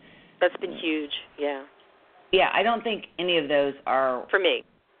 That's been huge, yeah. Yeah, I don't think any of those are, for me,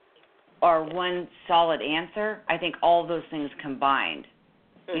 are one solid answer. I think all those things combined,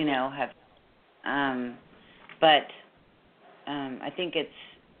 have. But I think it's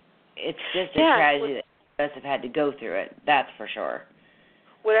just a tragedy that of us have had to go through it. That's for sure.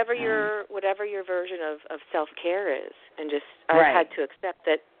 Whatever your version of self-care is, and just right. I've had to accept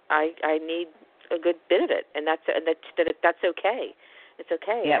that I need a good bit of it, and that's okay. It's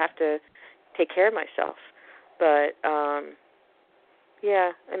okay. Yep. I have to take care of myself. But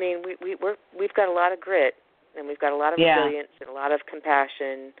yeah, I mean, we've got a lot of grit, and we've got a lot of resilience, and a lot of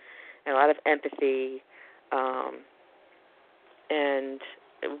compassion, and a lot of empathy, and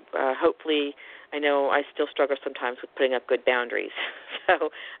hopefully, I know I still struggle sometimes with putting up good boundaries. So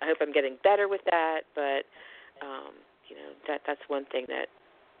I hope I'm getting better with that. But that's one thing that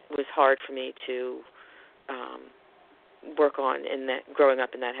was hard for me to work on in that growing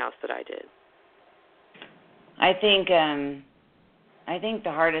up in that house that I did. I think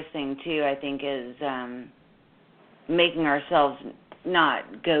the hardest thing too, is making ourselves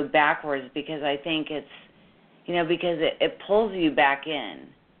not go backwards, because I think it's, because it pulls you back in.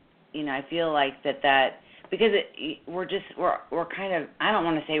 I feel like that because we're kind of, I don't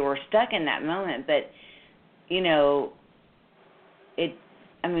want to say we're stuck in that moment, but we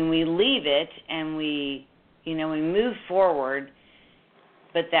leave it and we move forward,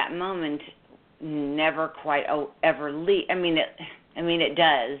 but that moment never quite ever leave. It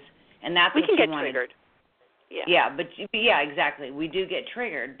does, and that's we what can you get want. Triggered. Yeah, exactly. We do get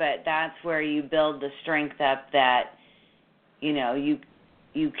triggered, but that's where you build the strength up that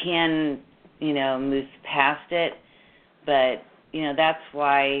you can move past it. But that's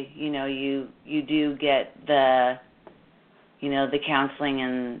why you do get the the counseling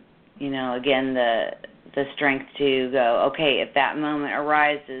and again the strength to go, okay, if that moment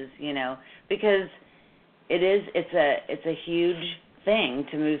arises, because it's a huge thing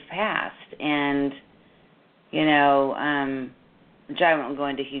to move past. And which I won't go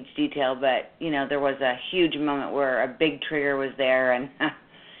into huge detail, but there was a huge moment where a big trigger was there, and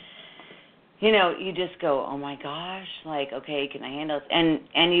you just go, oh my gosh, like, okay, can I handle it?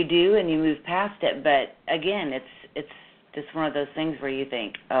 And you do, and you move past it. But again, it's just one of those things where you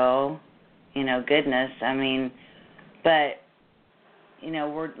think, oh, goodness. But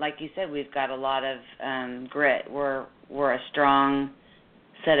we're, like you said, we've got a lot of grit. We're a strong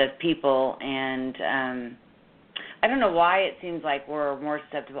set of people, and I don't know why it seems like we're more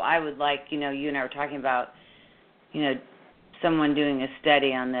susceptible. I would like, you and I were talking about, someone doing a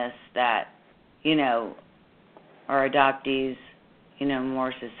study on this, that, are adoptees,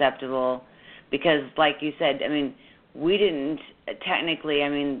 more susceptible, because like you said, we didn't technically,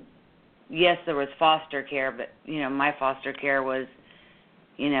 yes, there was foster care, but, my foster care was,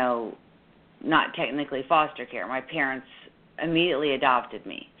 not technically foster care. My parents immediately adopted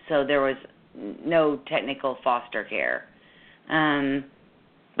me, so there was no technical foster care.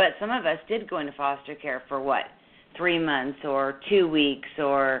 But some of us did go into foster care for 3 months or 2 weeks,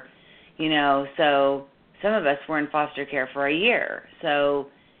 or, so some of us were in foster care for a year. So,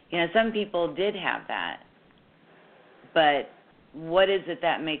 some people did have that. But what is it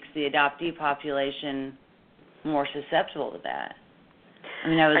that makes the adoptee population more susceptible to that? I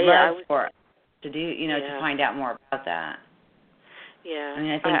would love for us to do, to find out more about that.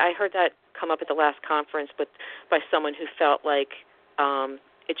 Yeah, I heard that come up at the last conference, but by someone who felt like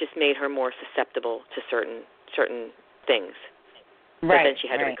it just made her more susceptible to certain things that then she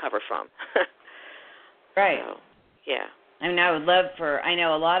had to recover from. Right. So, yeah. I would love I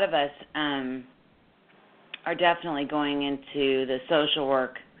know a lot of us are definitely going into the social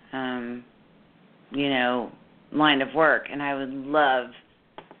work, line of work, and I would love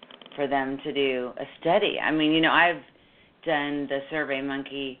for them to do a study. I've done the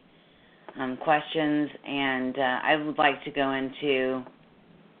SurveyMonkey questions, and I would like to go into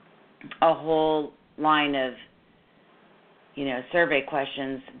a whole line of, survey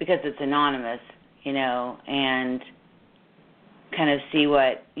questions, because it's anonymous, and kind of see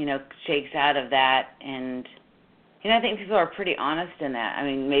what, shakes out of that. And, I think people are pretty honest in that.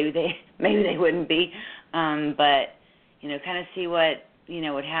 Maybe they wouldn't be, but, kind of see what,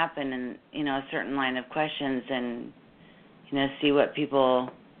 would happen in, a certain line of questions, and, see what people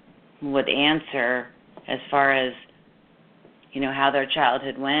would answer as far as, how their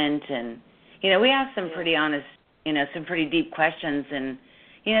childhood went. And, we have some pretty honest, some pretty deep questions, and,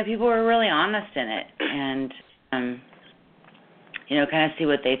 people were really honest in it, and, kind of see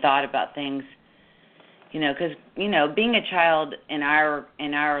what they thought about things, because, being a child in our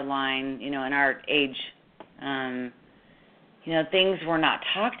line, in our age, things were not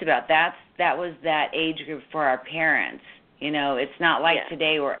talked about. That was that age group for our parents. It's not like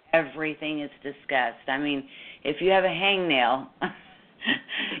today where everything is discussed. If you have a hangnail,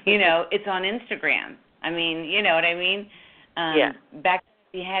 it's on Instagram. You know what I mean? Back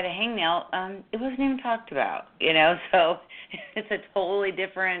you had a hangnail, it wasn't even talked about, so it's a totally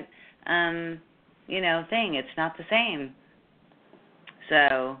different, thing. It's not the same.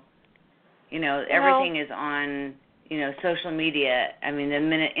 So, everything is on, social media. I mean, the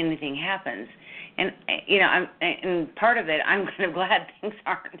minute anything happens. And, and part of it, I'm kind of glad things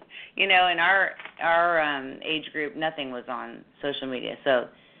aren't, in our age group, nothing was on social media. So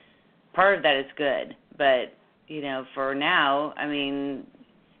part of that is good. But, for now, I mean,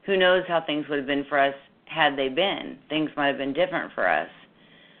 who knows how things would have been for us had they been. Things might have been different for us.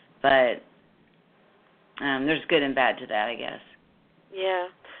 But there's good and bad to that, I guess. Yeah.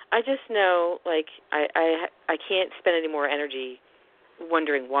 I just know, I can't spend any more energy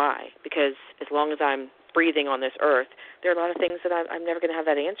wondering why, because as long as I'm breathing on this earth, there are a lot of things that I'm never going to have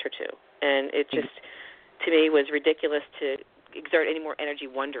that answer to. And it just, to me, was ridiculous to exert any more energy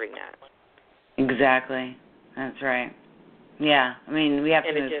wondering that. Exactly. That's right. Yeah. I mean, we have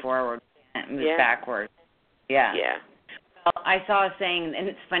to move forward and move backward. Yeah. Yeah. Well, I saw a saying, and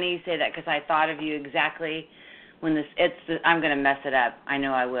it's funny you say that because I thought of you exactly when I'm going to mess it up. I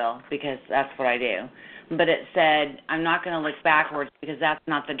know I will because that's what I do. But it said, I'm not going to look backwards because that's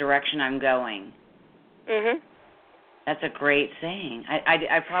not the direction I'm going. Mhm. That's a great saying.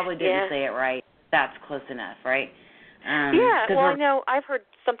 I probably didn't say it right. That's close enough, right? Well, I know I've heard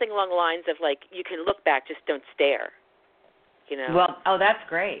something along the lines of, you can look back, just don't stare. Well, that's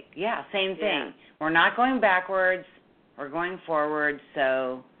great. Yeah, same thing. Yeah. We're not going backwards. We're going forward.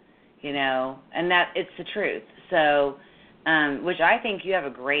 So, and that it's the truth. So, which I think you have a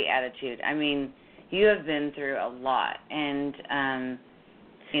great attitude. I mean, you have been through a lot. And,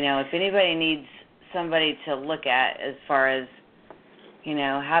 if anybody needs somebody to look at as far as,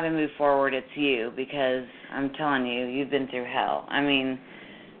 how to move forward, it's you, because I'm telling you, you've been through hell. I mean,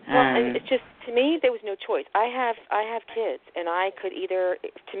 and it's just, to me, there was no choice. I have kids, and I could either,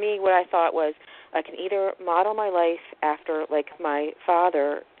 to me, what I thought was, I can either model my life after, my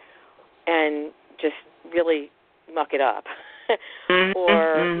father and just really muck it up,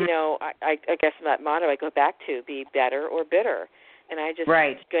 or, I guess that motto I go back to, be better or bitter. And I just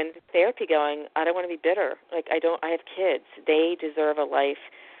go into therapy going, I don't want to be bitter. I have kids. They deserve a life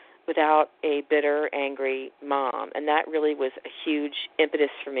without a bitter, angry mom. And that really was a huge impetus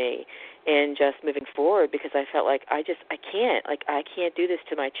for me in just moving forward, because I felt like I can't do this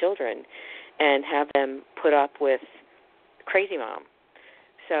to my children and have them put up with crazy mom.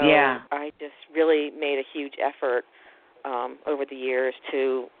 So I just really made a huge effort over the years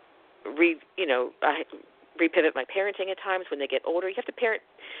to repivot my parenting at times when they get older. You have to parent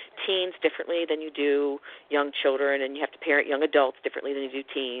teens differently than you do young children, and you have to parent young adults differently than you do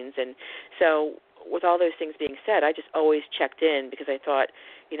teens. And so with all those things being said, I just always checked in, because I thought,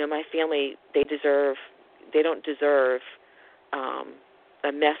 my family, they don't deserve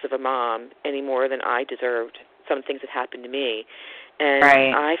a mess of a mom any more than I deserved some things that happened to me. And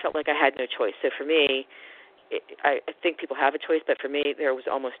I felt like I had no choice. So for me, I think people have a choice, but for me, there was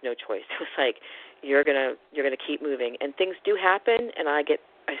almost no choice. It was like, you're gonna keep moving, and things do happen, and I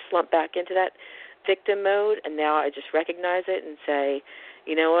slump back into that victim mode, and now I just recognize it and say,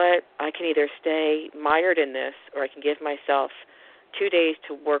 you know what, I can either stay mired in this, or I can give myself 2 days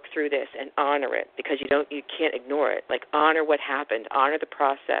to work through this and honor it, because you can't ignore it. Honor what happened, honor the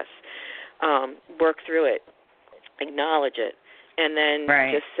process, work through it, acknowledge it. And then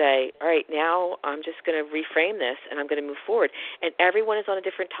just say, all right, now I'm just going to reframe this, and I'm going to move forward. And everyone is on a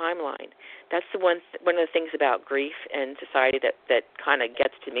different timeline. That's one of the things about grief and society that kind of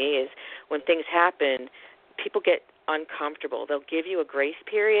gets to me is when things happen, people get uncomfortable. They'll give you a grace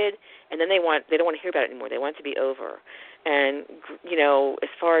period, and then they don't want to hear about it anymore. They want it to be over. And, as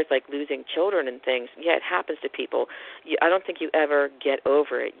far as losing children and things, it happens to people. I don't think you ever get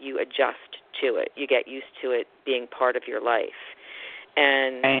over it. You adjust to it. You get used to it being part of your life.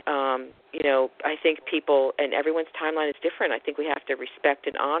 And, I think people, and everyone's timeline is different. I think we have to respect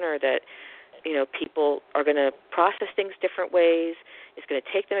and honor that, people are going to process things different ways. It's going to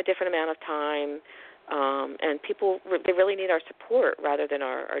take them a different amount of time. And people, they really need our support rather than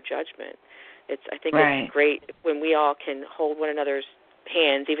our judgment. I think it's great when we all can hold one another's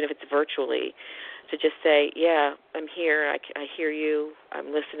hands, even if it's virtually, to just say, yeah, I'm here, I hear you,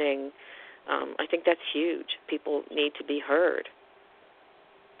 I'm listening. I think that's huge. People need to be heard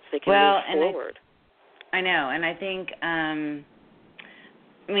so they can move forward. I know, and I think,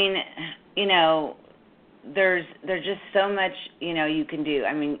 there's just so much, you can do.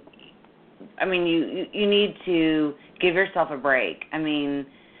 I mean, you need to give yourself a break. I mean,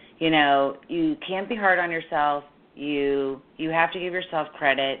 you can't be hard on yourself. You have to give yourself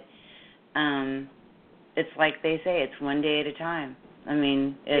credit. It's like they say, it's one day at a time. I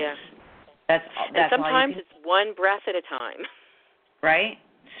mean, and that's sometimes all you can, it's one breath at a time. right?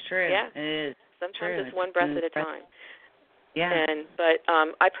 It's true. Yeah. It is. Sometimes True. it's one breath at a time. Yeah. But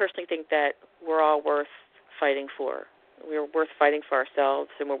I personally think that we're all worth fighting for. We're worth fighting for ourselves,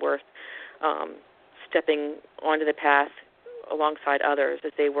 and we're worth stepping onto the path alongside others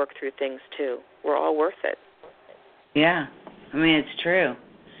as they work through things too. We're all worth it. Yeah. I mean, it's true.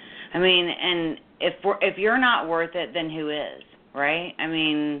 I mean, and if you're not worth it, then who is, right? I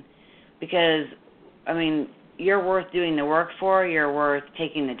mean, because you're worth doing the work for, you're worth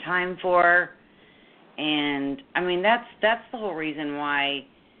taking the time for, and I mean that's the whole reason why,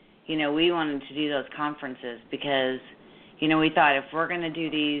 we wanted to do those conferences, because, we thought if we're going to do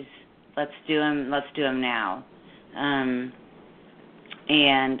these, let's do them now. And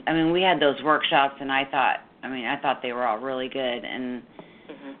I mean, we had those workshops, and I thought they were all really good, and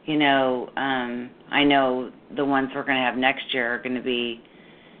I know the ones we're going to have next year are going to be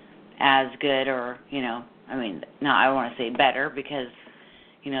as good, or I want to say better, because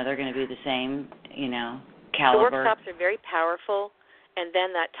they're going to be the same caliber. The workshops are very powerful, and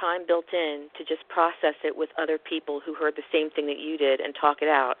then that time built in to just process it with other people who heard the same thing that you did and talk it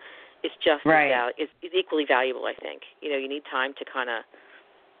out is just is equally valuable, I think. You need time to kind of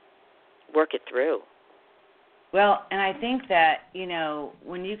work it through. Well, and I think that,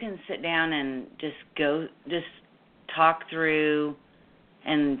 when you can sit down and just talk through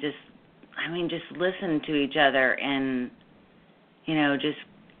and just listen to each other and, just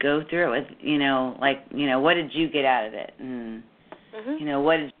go through it with, what did you get out of it? And,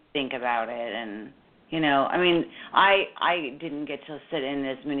 what did you think about it? And, I didn't get to sit in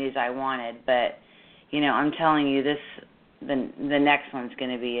as many as I wanted, but, I'm telling you the next one's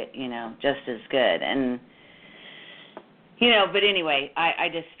going to be, just as good. And, but anyway, I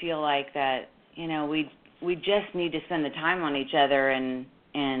just feel like that, we just need to spend the time on each other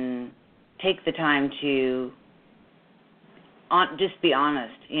and take the time to just be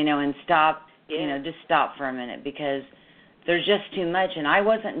honest, and stop, just stop for a minute, because there's just too much, and I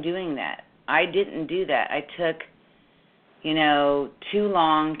wasn't doing that. I didn't do that. I took, too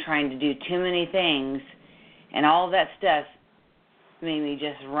long trying to do too many things, and all of that stuff made me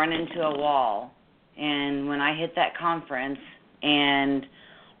just run into a wall. And when I hit that conference, and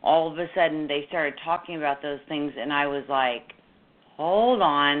all of a sudden they started talking about those things, and I was like, hold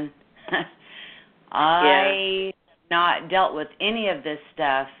on, I not dealt with any of this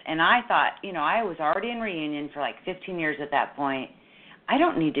stuff. And I thought, I was already in reunion for like 15 years at that point. I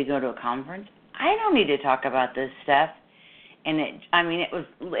don't need to go to a conference. I don't need to talk about this stuff. And it was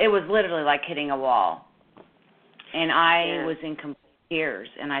literally like hitting a wall. And I was in complete tears.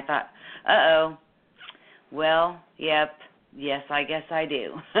 And I thought, well, yes, I guess I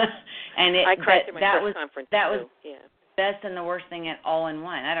do. And I cried through my first conference that too. was the best and the worst thing all in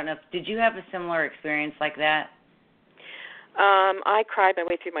one. I don't know. Did you have a similar experience like that? I cried my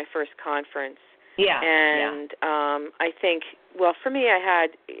way through my first conference. And I think, well, for me,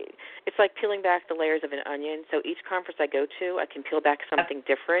 it's like peeling back the layers of an onion. So each conference I go to, I can peel back something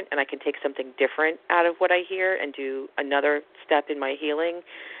different, and I can take something different out of what I hear and do another step in my healing.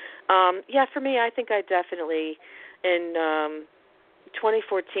 For me, I think I definitely, in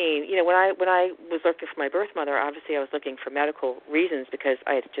 2014, when I was looking for my birth mother, obviously I was looking for medical reasons, because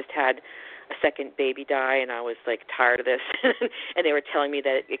I had just had a second baby die, and I was like tired of this. And they were telling me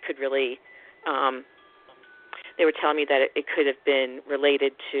that it could really, it could have been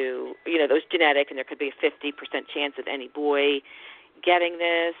related to, those genetic, and there could be a 50% chance of any boy getting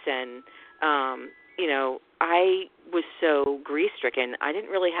this. And, I was so grief-stricken. I didn't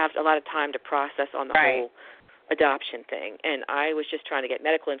really have a lot of time to process on the whole adoption thing, and I was just trying to get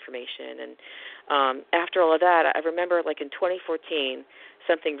medical information. And after all of that, I remember, like in 2014,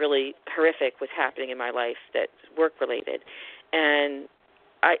 something really horrific was happening in my life that's work-related, and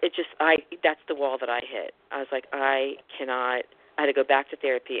that's the wall that I hit. I was like, I had to go back to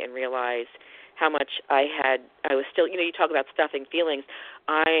therapy and realize how much I was still, you talk about stuffing feelings.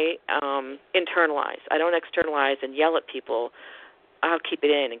 I internalize. I don't externalize and yell at people. I'll keep it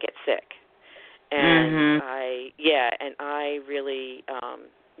in and get sick. And I really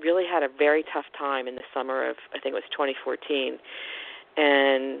had a very tough time in the summer of, I think it was 2014,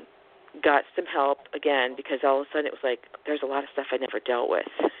 and got some help again, because all of a sudden it was like, there's a lot of stuff I never dealt with.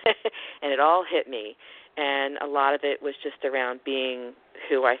 And it all hit me. And a lot of it was just around being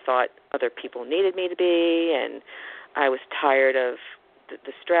who I thought other people needed me to be, and I was tired of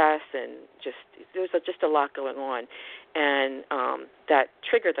the stress, and there was just a lot going on. And that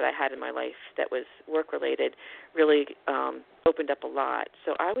trigger that I had in my life that was work-related really opened up a lot.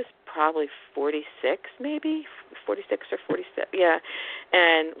 So I was probably 46, maybe 46 or 47, yeah,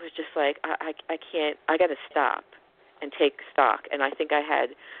 and was just like, I can't, I got to stop and take stock. And I think I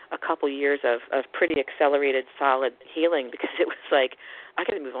had a couple years of pretty accelerated, solid healing, because it was like, I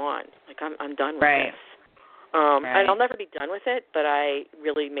got to move on. Like, I'm done with this. And I'll never be done with it, but I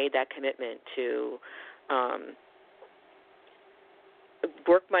really made that commitment to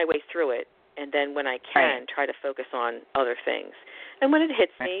work my way through it, and then when I can, try to focus on other things. And when it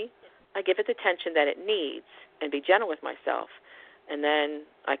hits me, I give it the attention that it needs and be gentle with myself, and then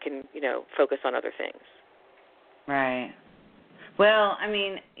I can, focus on other things. Right. Well, I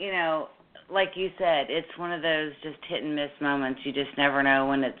mean, like you said, it's one of those just hit and miss moments. You just never know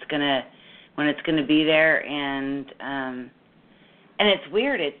when it's gonna be there, and it's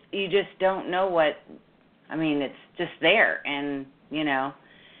weird. You just don't know what. I mean, it's just there, and you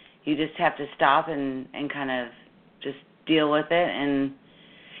just have to stop and kind of just deal with it. And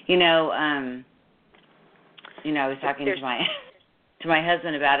I was talking to my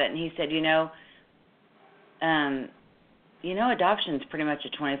husband about it, and he said, adoption's pretty much a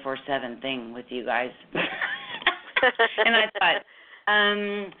 24/7 thing with you guys. And I thought,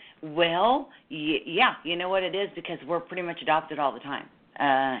 well, yeah, you know what it is, because we're pretty much adopted all the time.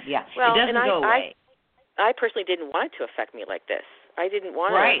 Yeah, well, it doesn't go away. I personally didn't want it to affect me like this. I didn't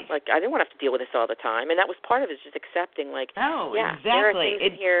want to, I didn't want to have to deal with this all the time, and that was part of it, is just accepting, exactly. There are things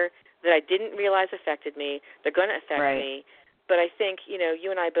in here that I didn't realize affected me. They're going to affect me. But I think, you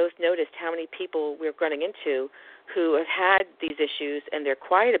and I both noticed how many people we're running into who have had these issues, and they're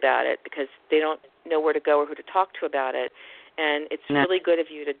quiet about it because they don't know where to go or who to talk to about it. And it's really good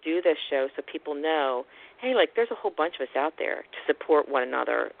of you to do this show so people know, hey, there's a whole bunch of us out there to support one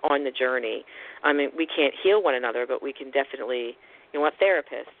another on the journey. I mean, we can't heal one another, but we can definitely, we're not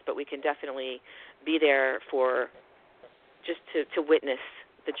therapists, but we can definitely be there for just to witness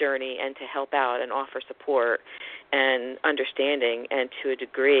the journey and to help out and offer support and understanding, and to a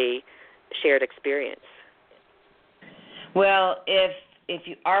degree, shared experience. Well, if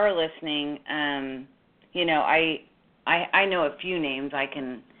you are listening, I know a few names.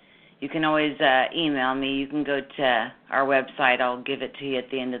 You can always email me. You can go to our website. I'll give it to you at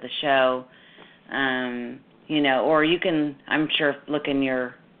the end of the show. Or you can, I'm sure, look in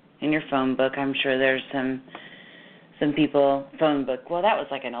your phone book. I'm sure there's some people phone book. Well, that was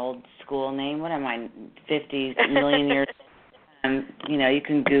like an old school name. What am I, 50 million years? You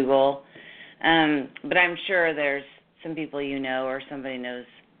can Google. But I'm sure there's some people or somebody knows,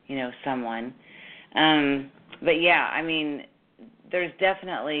 someone. But yeah, I mean, there's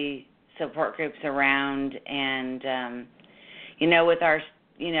definitely support groups around, and with our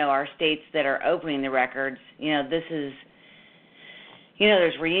states that are opening the records, this is,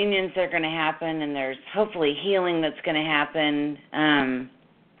 there's reunions that are going to happen, and there's hopefully healing that's going to happen.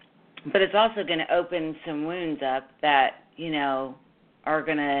 But it's also going to open some wounds up that are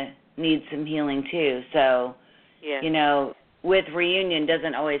going to need some healing too. So, with reunion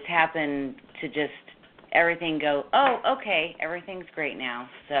doesn't always happen to just everything go, oh, okay, everything's great now.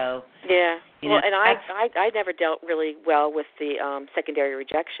 So well, and I never dealt really well with the secondary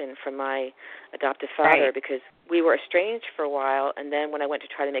rejection from my adoptive father, because we were estranged for a while, and then when I went to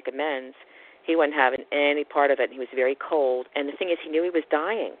try to make amends, he wasn't having any part of it, and he was very cold. And the thing is, he knew he was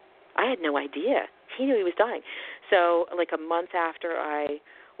dying. I had no idea. He knew he was dying. So a month after I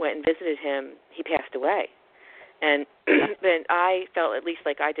went and visited him, he passed away. And then I felt at least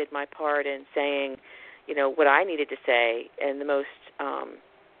like I did my part in saying, what I needed to say in the most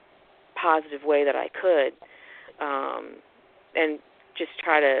positive way that I could, and just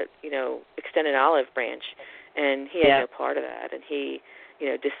try to, extend an olive branch. And he had no part of that. And he,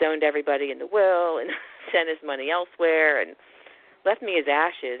 disowned everybody in the will and sent his money elsewhere and left me as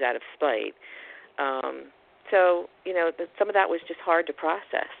ashes out of spite. So, some of that was just hard to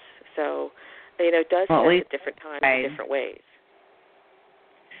process. So, it does hit at different times in different ways.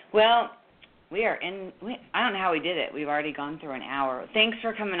 Well, I don't know how we did it. We've already gone through an hour. Thanks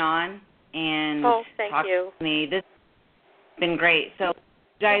for coming on and talking to me. This has been great. So,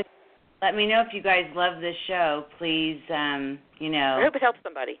 guys, let me know if you guys love this show. Please, I hope it helps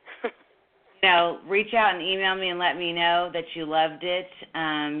somebody. Reach out and email me and let me know that you loved it.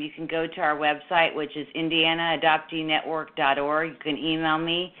 You can go to our website, which is indianaadopteenetwork.org. You can email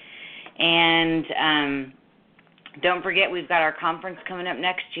me. And don't forget, we've got our conference coming up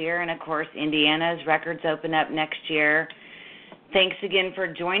next year. And, of course, Indiana's records open up next year. Thanks again for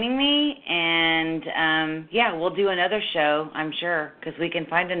joining me. And, we'll do another show, I'm sure, because we can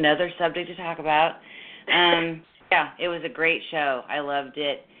find another subject to talk about. It was a great show. I loved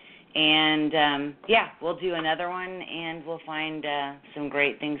it. And, we'll do another one, and we'll find some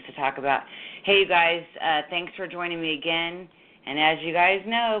great things to talk about. Hey, you guys, thanks for joining me again. And as you guys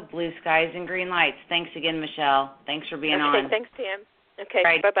know, blue skies and green lights. Thanks again, Michelle. Thanks for being on. Okay, thanks, Pam. Okay,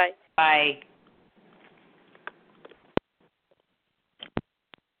 right. bye-bye. Bye.